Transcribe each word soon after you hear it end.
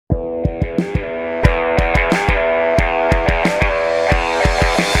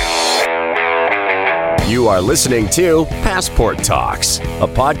You are listening to Passport Talks, a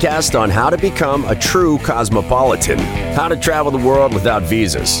podcast on how to become a true cosmopolitan, how to travel the world without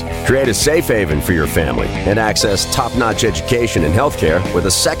visas, create a safe haven for your family, and access top-notch education and healthcare with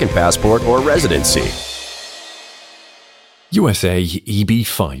a second passport or residency. USA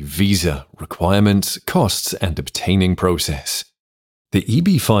EB-5 visa requirements, costs, and obtaining process. The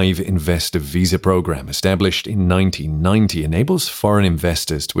EB-5 Investor Visa Program, established in 1990, enables foreign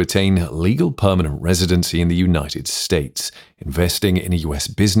investors to attain legal permanent residency in the United States. Investing in a U.S.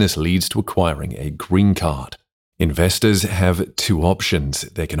 business leads to acquiring a green card. Investors have two options.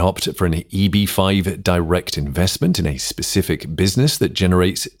 They can opt for an EB-5 direct investment in a specific business that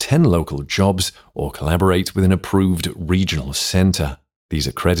generates 10 local jobs or collaborate with an approved regional center. These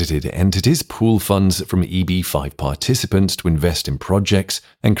accredited entities pool funds from EB-5 participants to invest in projects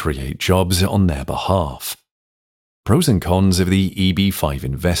and create jobs on their behalf. Pros and cons of the EB-5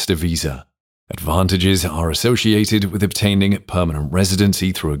 Investor Visa. Advantages are associated with obtaining permanent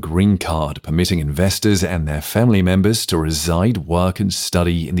residency through a green card, permitting investors and their family members to reside, work, and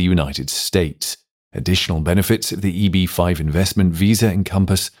study in the United States. Additional benefits of the EB-5 investment visa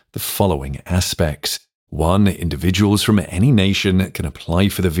encompass the following aspects. 1. Individuals from any nation can apply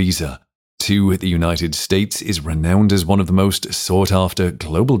for the visa. 2. The United States is renowned as one of the most sought-after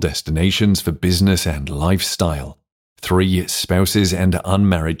global destinations for business and lifestyle. 3. Spouses and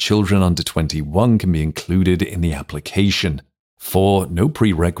unmarried children under 21 can be included in the application. 4. No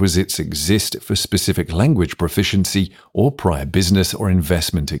prerequisites exist for specific language proficiency or prior business or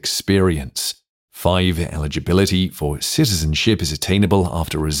investment experience. 5. Eligibility for citizenship is attainable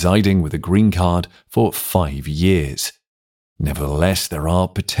after residing with a green card for 5 years. Nevertheless, there are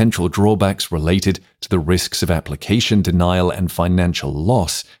potential drawbacks related to the risks of application denial and financial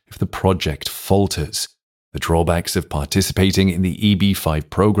loss if the project falters. The drawbacks of participating in the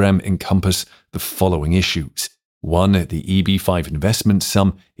EB-5 program encompass the following issues. 1. The EB-5 investment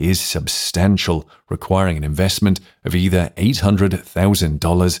sum is substantial, requiring an investment of either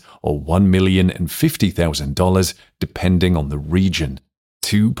 $800,000 or $1,050,000, depending on the region.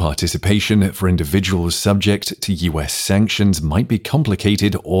 2. Participation for individuals subject to U.S. sanctions might be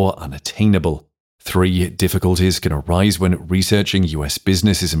complicated or unattainable. 3. Difficulties can arise when researching U.S.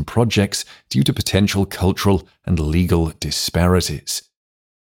 businesses and projects due to potential cultural and legal disparities.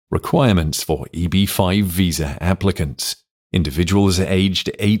 Requirements for EB-5 visa applicants. Individuals aged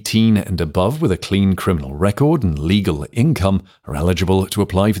 18 and above with a clean criminal record and legal income are eligible to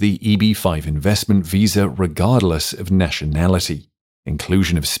apply for the EB-5 investment visa regardless of nationality.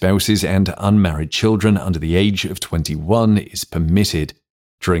 Inclusion of spouses and unmarried children under the age of 21 is permitted.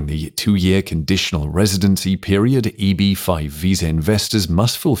 During the 2-year conditional residency period, EB-5 visa investors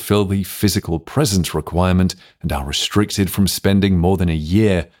must fulfill the physical presence requirement and are restricted from spending more than a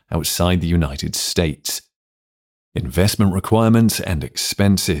year outside the United States. Investment requirements and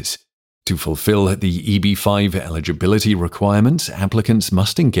expenses. To fulfill the EB-5 eligibility requirements, applicants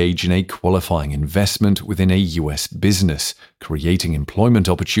must engage in a qualifying investment within a U.S. business, creating employment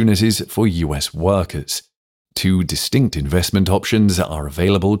opportunities for U.S. workers. 2 distinct investment options are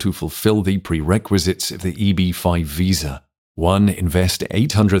available to fulfill the prerequisites of the EB-5 visa. 1. Invest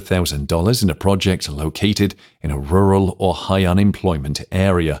 $800,000 in a project located in a rural or high unemployment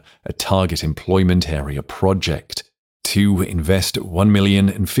area, a target employment area project. 2. Invest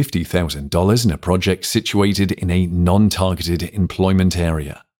 $1,050,000 in a project situated in a non-targeted employment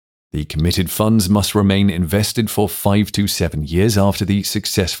area. The committed funds must remain invested for 5 to 7 years after the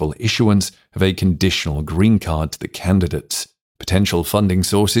successful issuance of a conditional green card to the candidates. Potential funding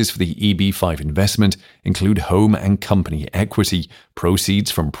sources for the EB-5 investment include home and company equity,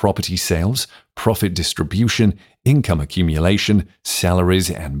 proceeds from property sales, profit distribution, income accumulation, salaries,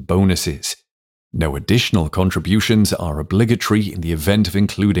 and bonuses. No additional contributions are obligatory in the event of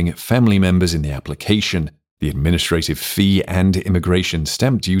including family members in the application. The administrative fee and immigration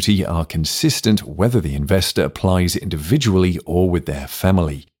stamp duty are consistent whether the investor applies individually or with their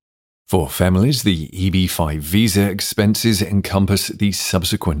family. For families, the EB-5 visa expenses encompass the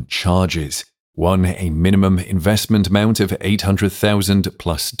subsequent charges. 1. A minimum investment amount of $800,000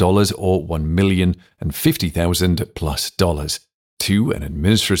 plus or $1,050,000 plus. 2. An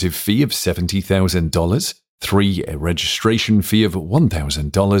administrative fee of $70,000. 3. A registration fee of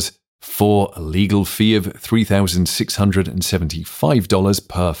 $1,000. 4. A legal fee of $3,675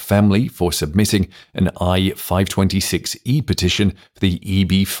 per family for submitting an I-526E petition for the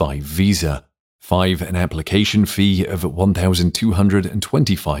EB-5 visa. 5. An application fee of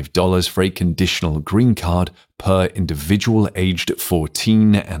 $1,225 for a conditional green card per individual aged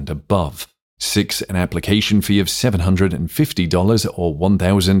 14 and above. 6. An application fee of $750 or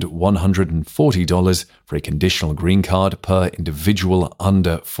 $1,140 for a conditional green card per individual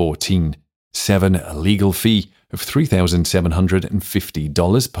under 14. 7. A legal fee of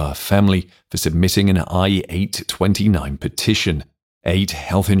 $3,750 per family for submitting an I-829 petition. 8.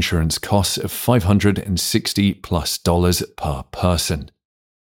 Health insurance costs of $560+ per person.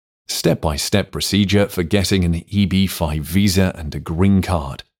 Step-by-step procedure for getting an EB-5 visa and a green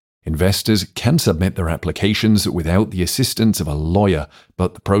card. Investors can submit their applications without the assistance of a lawyer,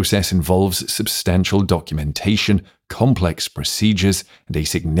 but the process involves substantial documentation, complex procedures, and a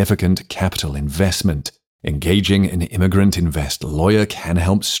significant capital investment. Engaging an Immigrant Invest lawyer can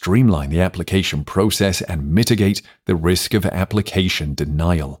help streamline the application process and mitigate the risk of application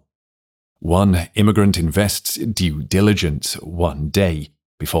denial. 1. Immigrant Invest's due diligence, 1 day.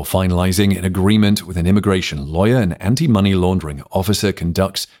 Before finalizing an agreement with an immigration lawyer, an anti-money laundering officer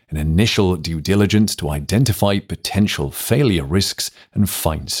conducts an initial due diligence to identify potential failure risks and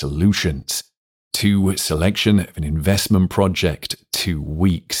find solutions. 2. Selection of an investment project, 2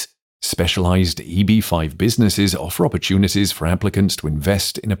 weeks. Specialized EB-5 businesses offer opportunities for applicants to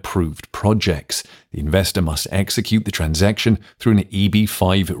invest in approved projects. The investor must execute the transaction through an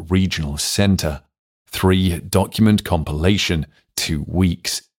EB-5 regional center. 3. Document compilation, 2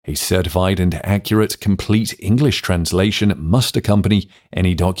 weeks. A certified and accurate complete English translation must accompany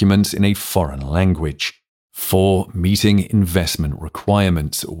any documents in a foreign language. 4. Meeting investment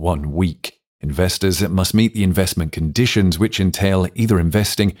requirements, 1 week. Investors must meet the investment conditions, which entail either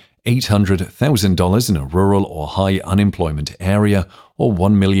investing $800,000 in a rural or high unemployment area or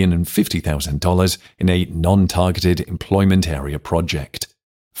 $1,050,000 in a non-targeted employment area project.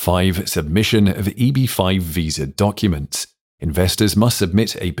 5. Submission of EB-5 visa documents. Investors must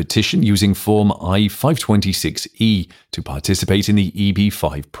submit a petition using Form I-526E to participate in the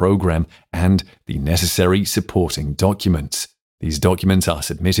EB-5 program and the necessary supporting documents. These documents are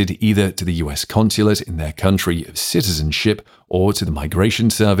submitted either to the U.S. consulate in their country of citizenship or to the Migration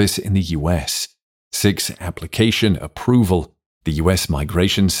Service in the U.S. 6. Application approval. The U.S.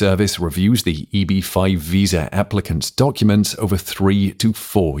 Migration Service reviews the EB-5 visa applicant's documents over 3 to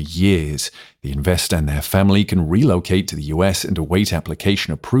 4 years. The investor and their family can relocate to the U.S. and await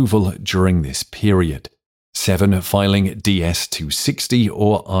application approval during this period. 7. Filing DS-260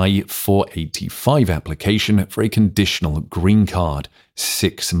 or I-485 application for a conditional green card,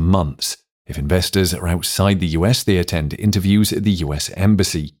 6 months. If investors are outside the U.S., they attend interviews at the U.S.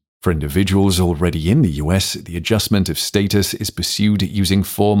 Embassy. For individuals already in the U.S., the adjustment of status is pursued using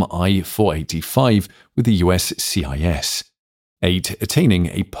Form I-485 with the U.S. CIS. 8. Attaining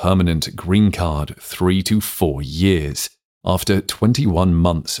a permanent green card, 3 to 4 years. After 21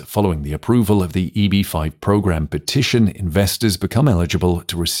 months following the approval of the EB-5 program petition, investors become eligible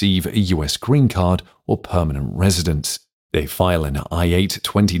to receive a U.S. green card or permanent residence. They file an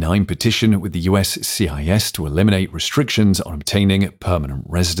I-829 petition with the U.S. CIS to eliminate restrictions on obtaining permanent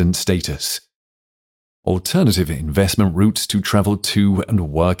resident status. Alternative investment routes to travel to and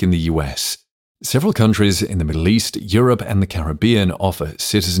work in the U.S. Several countries in the Middle East, Europe, and the Caribbean offer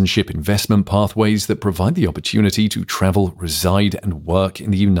citizenship investment pathways that provide the opportunity to travel, reside, and work in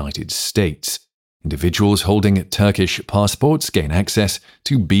the United States. Individuals holding Turkish passports gain access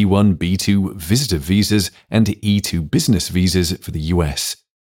to B1, B2 visitor visas and E2 business visas for the US.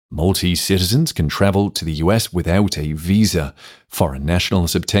 Maltese citizens can travel to the US without a visa. Foreign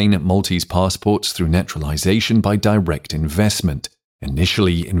nationals obtain Maltese passports through naturalization by direct investment.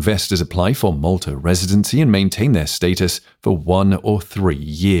 Initially, investors apply for Malta residency and maintain their status for 1 or 3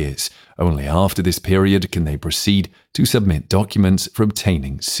 years. Only after this period can they proceed to submit documents for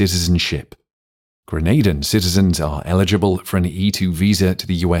obtaining citizenship. Grenadian citizens are eligible for an E2 visa to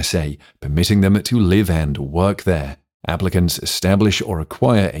the USA, permitting them to live and work there. Applicants establish or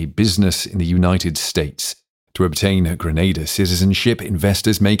acquire a business in the United States. To obtain Grenada citizenship,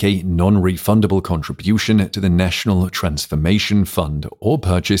 investors make a non-refundable contribution to the National Transformation Fund or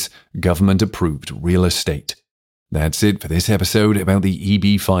purchase government-approved real estate. That's it for this episode about the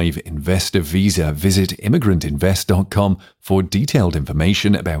EB-5 Investor Visa. Visit immigrantinvest.com for detailed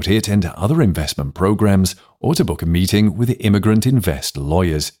information about it and other investment programs, or to book a meeting with Immigrant Invest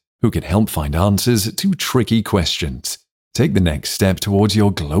lawyers who can help find answers to tricky questions. Take the next step towards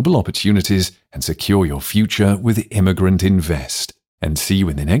your global opportunities and secure your future with Immigrant Invest. And see you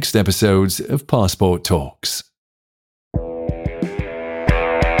in the next episodes of Passport Talks.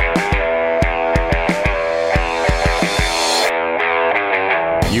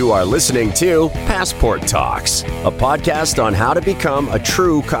 You are listening to Passport Talks, a podcast on how to become a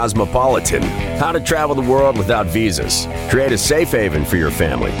true cosmopolitan, how to travel the world without visas, create a safe haven for your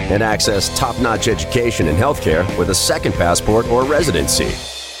family, and access top-notch education and healthcare with a second passport or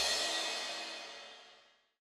residency.